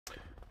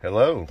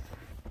Hello.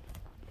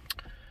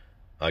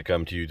 I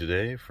come to you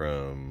today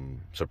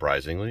from,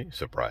 surprisingly,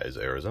 Surprise,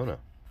 Arizona.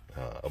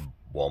 A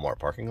Walmart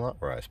parking lot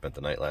where I spent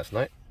the night last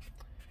night.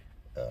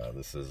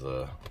 This is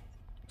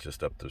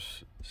just up the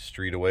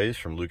street a ways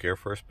from Luke Air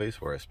Force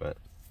Base, where I spent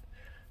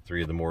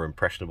 3 of the more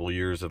impressionable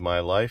years of my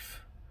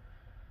life.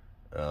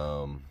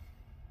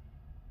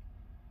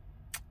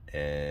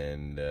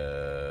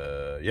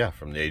 Yeah,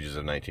 from the ages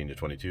of 19 to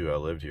 22, I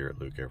lived here at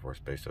Luke Air Force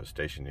Base. I was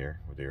stationed here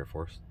with the Air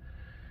Force.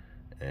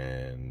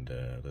 And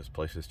this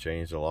place has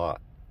changed a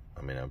lot.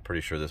 I mean, I'm pretty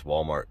sure this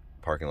Walmart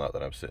parking lot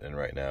that I'm sitting in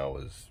right now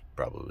was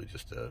probably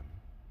just a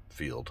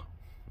field,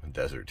 a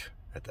desert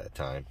at that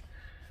time.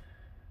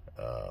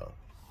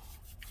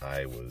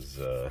 I was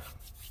it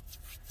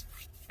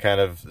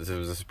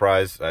was a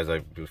surprise, as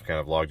I was kind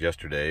of vlogged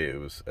yesterday. It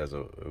was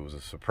a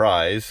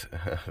surprise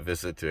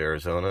visit to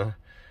Arizona,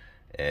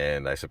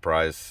 and I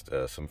surprised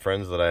some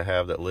friends that I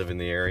have that live in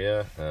the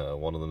area.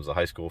 One of them is a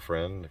high school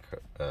friend.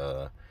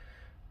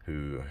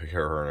 Who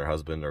her and her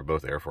husband are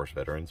both Air Force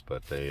veterans,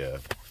 but they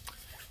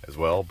as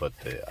well. But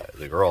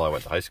the girl I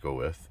went to high school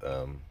with,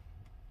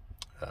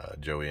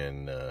 Joey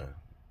and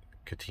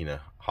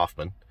Katina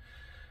Hoffman,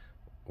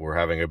 were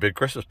having a big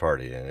Christmas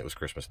party, and it was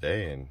Christmas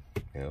Day, and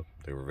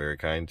they were very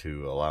kind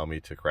to allow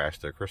me to crash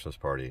their Christmas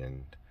party,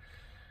 and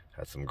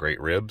had some great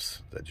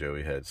ribs that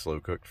Joey had slow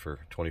cooked for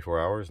 24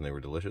 hours, and they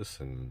were delicious,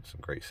 and some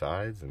great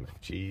sides and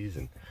cheese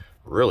and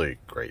really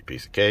great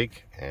piece of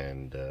cake.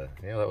 And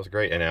that was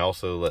great. And I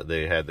also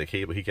they had the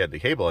cable. He had the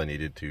cable I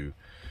needed to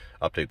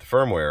update the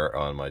firmware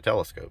on my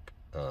telescope.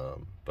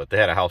 But they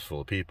had a house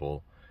full of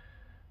people,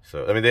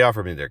 so I mean they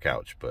offered me their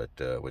couch, but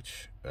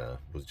which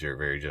was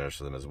very generous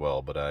to them as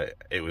well. But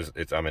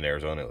I'm in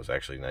Arizona. It was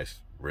actually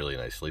nice, really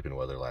nice sleeping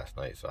weather last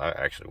night, so I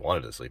actually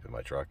wanted to sleep in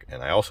my truck,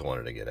 and I also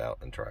wanted to get out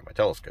and try my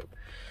telescope.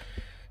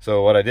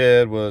 So what I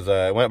did was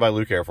I went by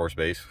Luke Air Force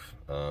Base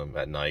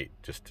at night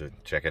just to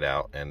check it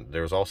out. And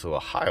there was also a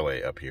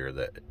highway up here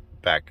that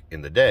back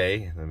in the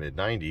day, in the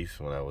mid-90s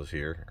when I was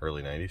here,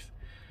 early 90s,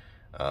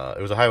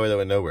 it was a highway that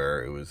went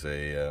nowhere. It was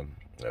I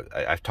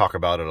talk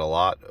about it a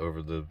lot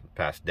over the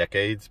past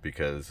decades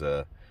because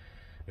it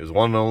was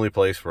one and only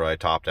place where I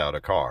topped out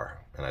a car.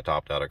 And I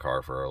topped out a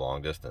car for a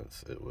long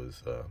distance. It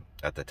was,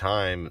 at the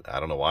time,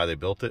 I don't know why they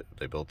built it.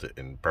 They built it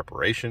in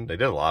preparation. They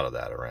did a lot of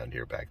that around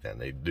here back then.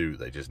 They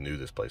just knew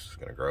this place was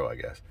going to grow, I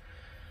guess.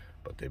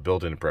 But they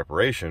built it in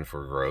preparation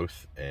for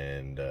growth.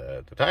 And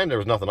at the time, there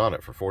was nothing on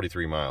it for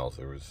 43 miles.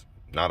 There was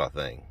not a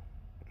thing.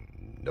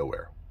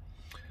 Nowhere.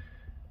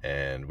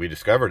 And we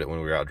discovered it when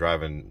we were out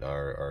driving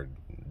our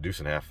deuce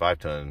and a half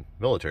 5-ton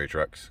military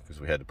trucks, because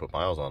we had to put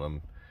miles on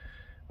them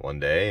one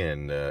day.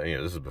 And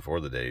this is before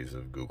the days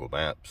of Google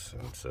Maps,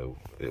 and so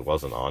it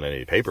wasn't on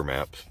any paper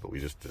maps, but we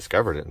just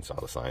discovered it and saw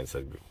the sign.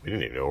 Said we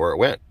didn't even know where it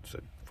went. It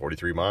said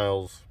 43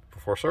 miles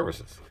before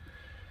services.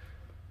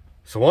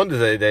 So one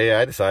day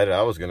I decided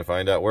I was going to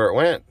find out where it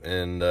went,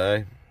 and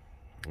I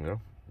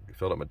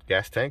filled up my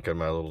gas tank on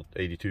my little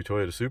 82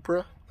 Toyota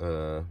Supra.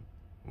 Well,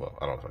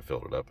 I don't know if I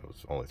filled it up. It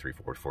was only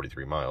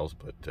 43 miles,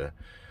 but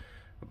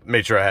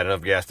made sure I had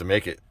enough gas to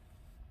make it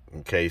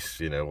in case,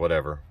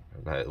 whatever.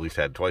 I at least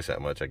had twice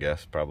that much, I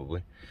guess,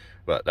 probably.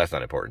 But that's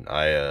not important.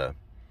 So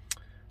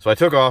I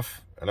took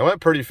off, and I went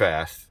pretty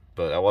fast,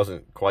 but I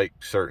wasn't quite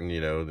certain,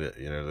 that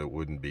there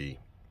wouldn't be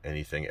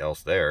anything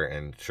else there.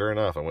 And sure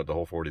enough, I went the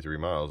whole 43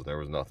 miles, and there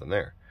was nothing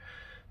there.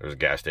 There was a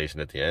gas station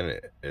at the end.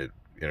 It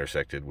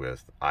intersected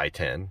with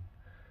I-10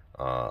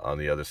 on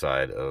the other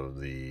side of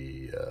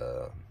the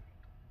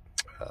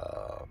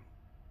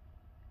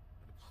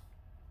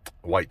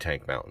White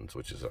Tank Mountains,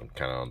 which is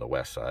kind of on the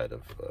west side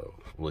of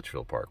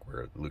Litchfield Park,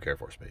 where Luke Air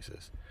Force Base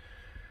is.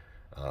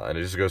 And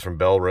it just goes from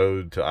Bell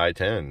Road to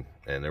I-10,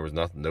 and there was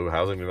no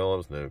housing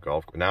developments, no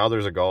golf. Now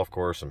there's a golf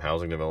course, some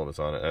housing developments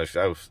on it.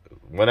 And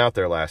went out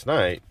there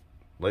late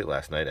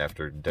last night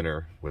after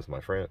dinner with my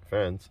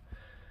friends,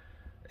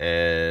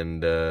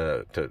 and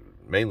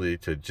mainly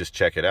to just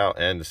check it out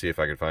and to see if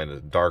I could find a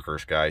darker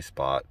sky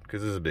spot,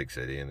 because this is a big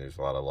city and there's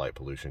a lot of light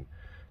pollution,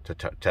 to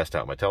test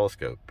out my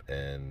telescope.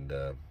 And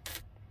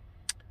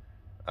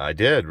I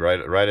did.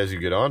 Right as you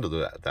get onto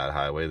that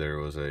highway, there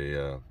was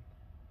a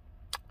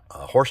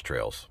horse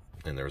trails,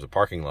 and there was a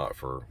parking lot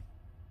for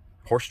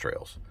horse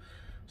trails,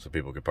 so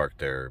people could park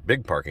their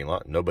big parking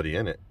lot, nobody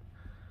in it.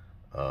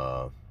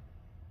 So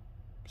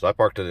I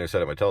parked it and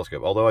set up my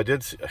telescope. Although I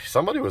did see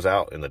somebody was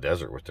out in the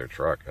desert with their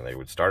truck, and they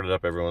would start it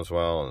up every once in a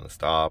while and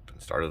stop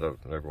and start it up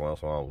every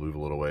once in a while, move a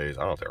little ways.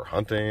 I don't know if they were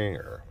hunting,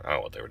 or I don't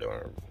know what they were doing,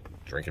 or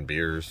drinking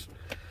beers.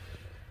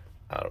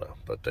 I don't know,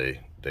 but they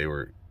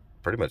were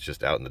pretty much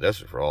just out in the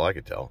desert for all I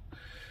could tell.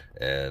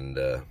 And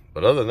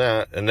but other than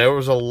that, and there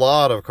was a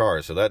lot of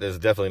cars, so that is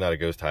definitely not a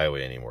ghost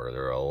highway anymore.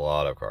 There are a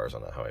lot of cars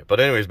on that highway. But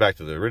anyways, back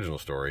to the original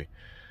story.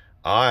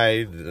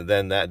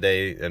 Then that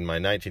day in my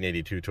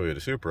 1982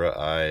 Toyota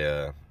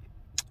Supra,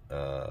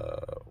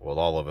 well,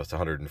 all of us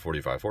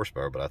 145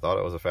 horsepower, but I thought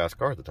it was a fast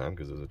car at the time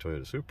because it was a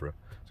Toyota Supra.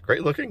 It's a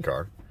great looking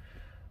car.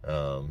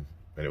 And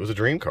it was a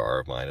dream car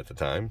of mine at the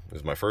time. It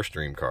was my first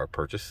dream car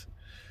purchase.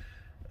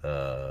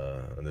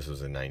 And this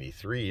was in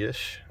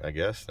 93-ish, I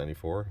guess,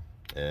 94.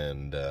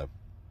 And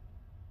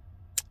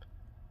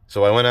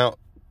so I went out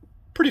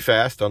pretty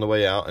fast on the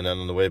way out, and then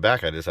on the way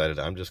back I decided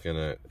I'm just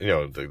gonna,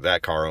 that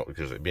car,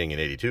 because being an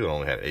 82, it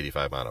only had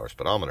 85 mile an hour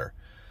speedometer,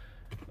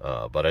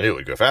 but I knew it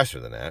would go faster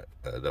than that,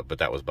 but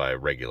that was by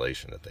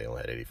regulation, that they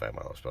only had 85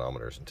 mile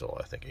speedometers until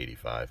I think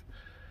 85.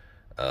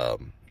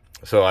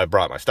 So I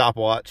brought my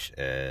stopwatch,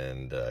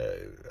 and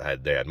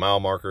they had mile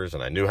markers,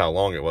 and I knew how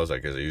long it was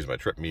because I used my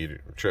trip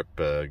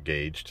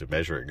gauge to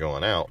measure it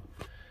going out.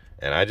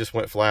 And I just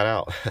went flat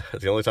out.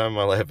 It's the only time in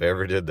my life I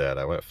ever did that.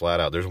 I went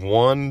flat out. There's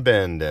one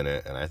bend in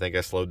it, and I think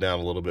I slowed down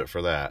a little bit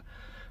for that.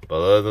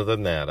 But other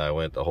than that, I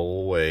went the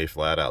whole way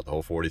flat out, the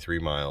whole 43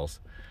 miles.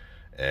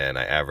 And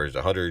I averaged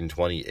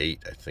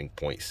 128, I think,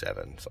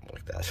 0.7, something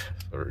like that.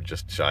 Or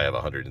just shy of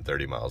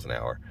 130 miles an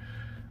hour,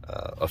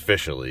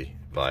 officially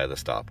via the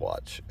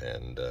stopwatch.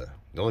 And the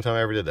only time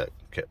I ever did that,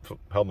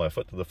 held my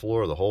foot to the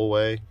floor the whole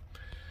way,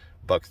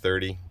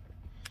 $130,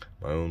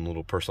 my own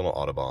little personal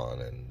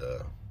Autobahn. And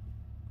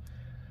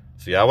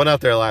so yeah, I went out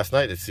there last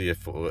night to see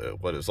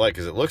what it's like,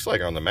 because it looks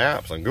like on the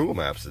maps, on Google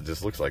Maps, it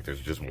just looks like there's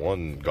just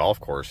one golf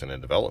course and in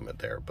development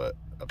there. But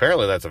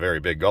apparently that's a very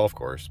big golf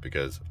course,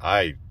 because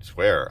I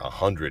swear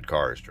 100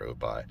 cars drove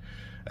by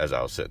as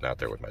I was sitting out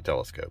there with my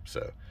telescope.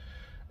 So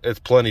it's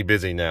plenty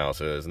busy now,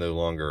 so it's no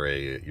longer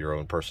your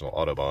own personal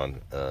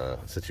Autobahn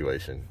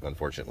situation,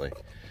 unfortunately,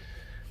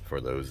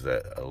 for those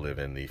that live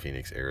in the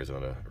Phoenix,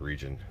 Arizona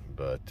region.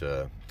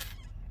 But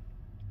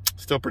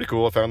still pretty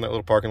cool. I found that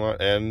little parking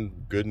lot,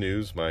 and good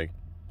news, I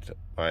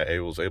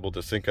was able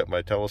to sync up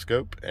my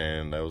telescope,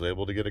 and I was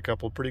able to get a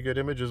couple pretty good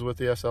images with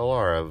the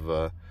SLR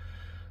of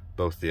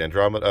both the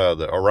Andromeda,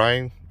 the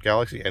Orion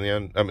Galaxy, and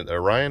the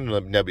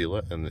Orion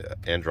Nebula and the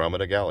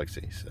Andromeda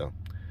Galaxy. So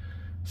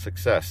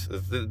success.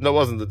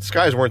 The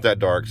skies weren't that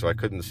dark, so I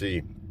couldn't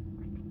see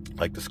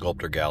like the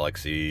Sculptor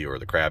Galaxy or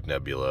the Crab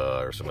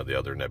Nebula or some of the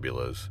other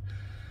nebulas.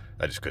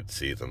 I just couldn't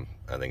see them.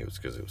 I think it was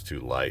because it was too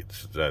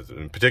light.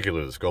 In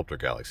particular, the Sculptor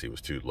Galaxy was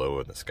too low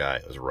in the sky.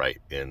 It was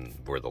right in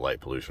where the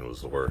light pollution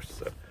was the worst,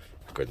 so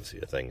I couldn't see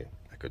a thing.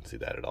 I couldn't see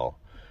that at all,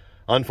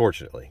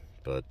 unfortunately.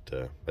 But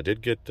I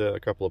did get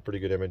a couple of pretty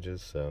good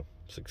images, so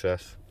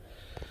success.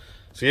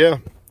 So yeah,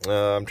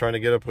 I'm trying to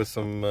get up with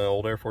some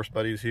old Air Force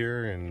buddies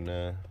here,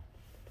 and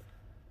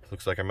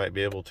looks like I might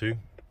be able to.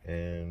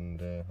 And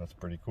that's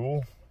pretty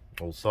cool.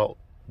 Old Salt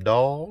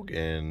Dog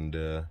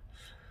and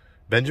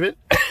Benjamin,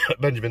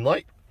 Benjamin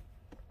Light.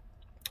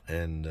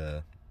 And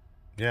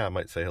yeah, I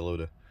might say hello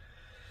to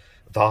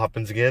the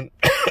Hoppins again.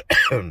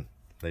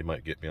 They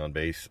might get me on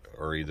base,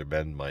 or either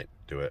Ben might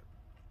do it.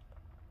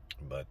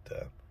 But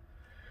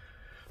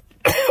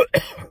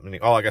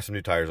oh, I got some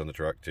new tires on the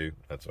truck too.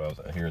 That's why I was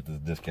here at the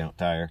Discount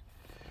Tire.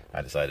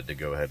 I decided to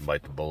go ahead and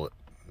bite the bullet,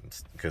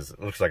 because it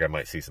looks like I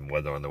might see some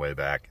weather on the way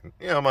back.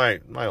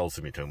 My old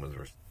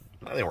Sumitomas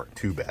they weren't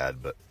too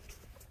bad, but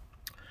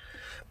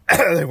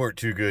they weren't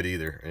too good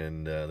either,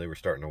 and they were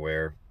starting to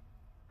wear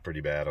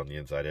pretty bad on the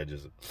inside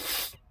edges.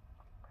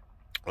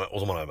 That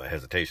was one of my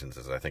hesitations,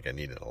 is I think I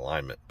need an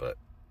alignment, but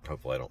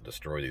hopefully I don't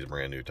destroy these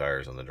brand new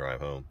tires on the drive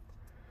home.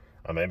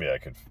 Maybe I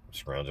could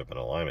scrounge up an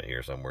alignment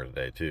here somewhere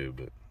today too,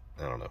 but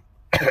I don't know.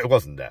 It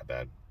wasn't that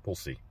bad. We'll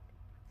see.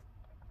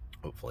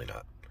 Hopefully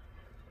not.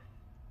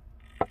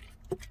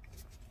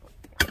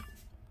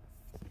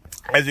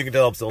 As you can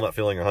tell, I'm still not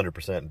feeling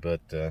 100%,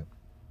 but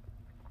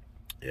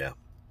yeah,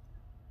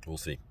 we'll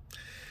see.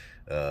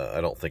 I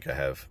don't think I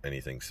have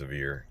anything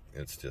severe.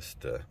 It's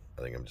just,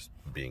 I think I'm just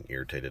being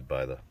irritated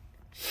by the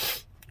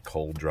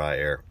cold, dry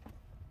air.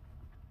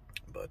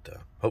 But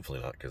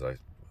hopefully not, because I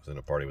was in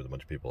a party with a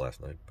bunch of people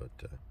last night. But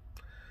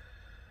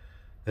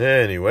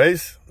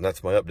anyways,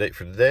 that's my update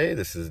for today.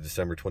 This is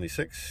December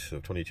 26th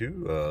of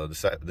 22.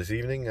 This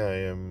evening I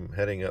am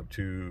heading up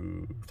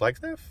to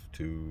Flagstaff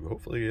to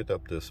hopefully hit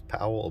up this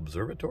Powell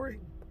Observatory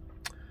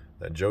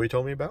that Joey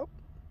told me about.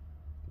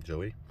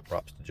 Joey,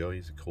 props to Joey,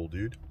 he's a cool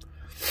dude.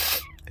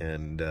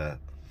 And then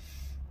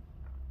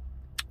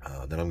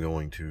I'm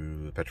going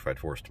to the Petrified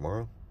Forest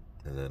tomorrow,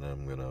 and then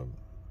I'm gonna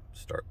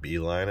start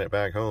beeline it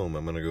back home.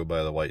 I'm gonna go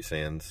by the White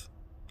Sands,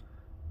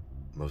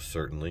 most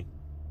certainly,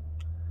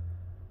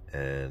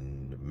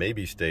 and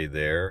maybe stay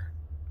there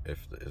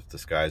if the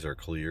skies are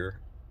clear,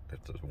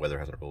 if the weather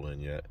hasn't rolled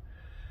in yet,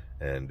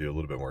 and do a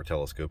little bit more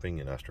telescoping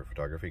and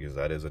astrophotography, because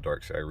that is a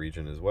dark sky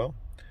region as well.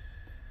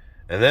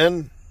 And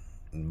then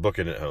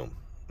booking it home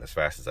as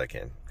fast as I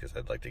can, because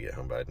I'd like to get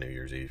home by New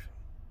Year's Eve.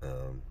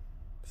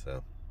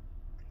 So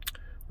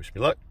wish me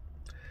luck.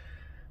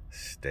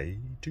 Stay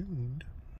tuned.